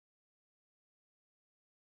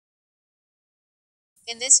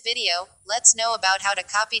In this video, let's know about how to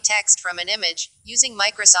copy text from an image, using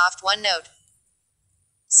Microsoft OneNote.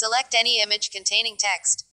 Select any image containing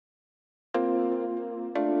text.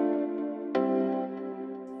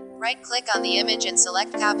 Right-click on the image and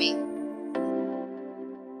select Copy.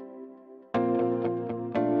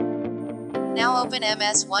 Now open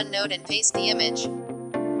MS OneNote and paste the image.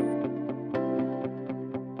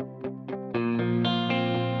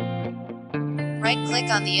 Right-click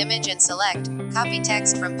on the image and select Copy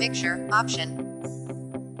Text from Picture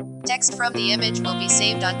option. Text from the image will be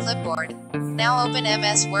saved on clipboard. Now open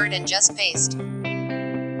MS Word and just paste.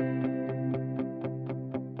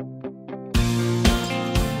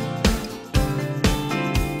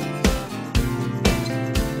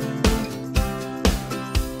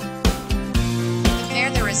 Compare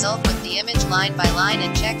the result with the image line by line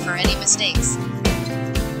and check for any mistakes.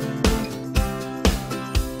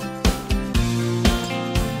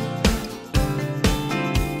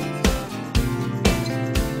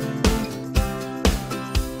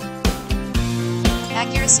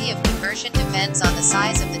 Accuracy of conversion depends on the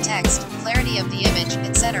size of the text, clarity of the image,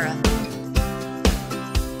 etc.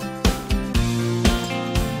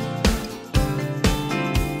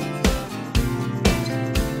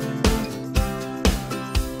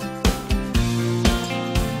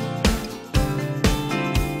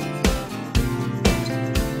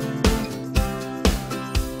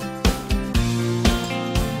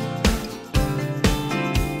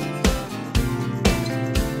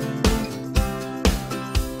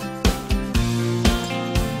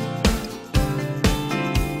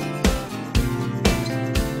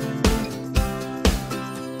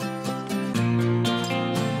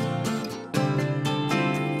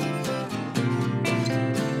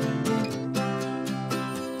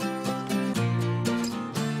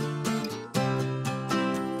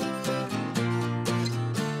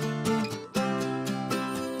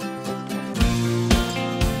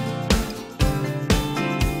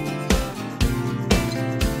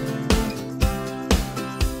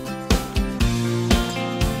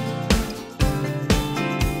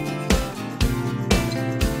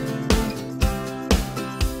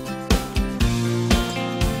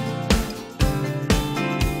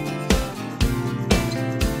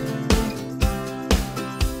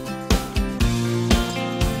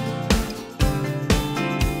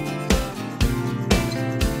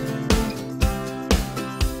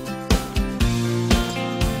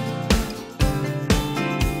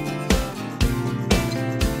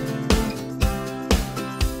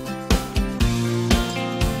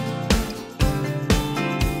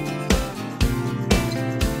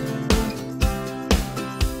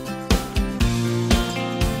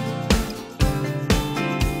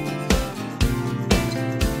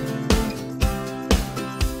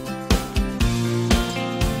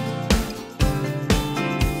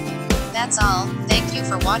 That's all, thank you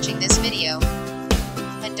for watching this video.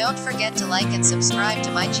 And don't forget to like and subscribe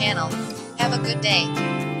to my channel. Have a good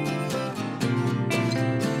day.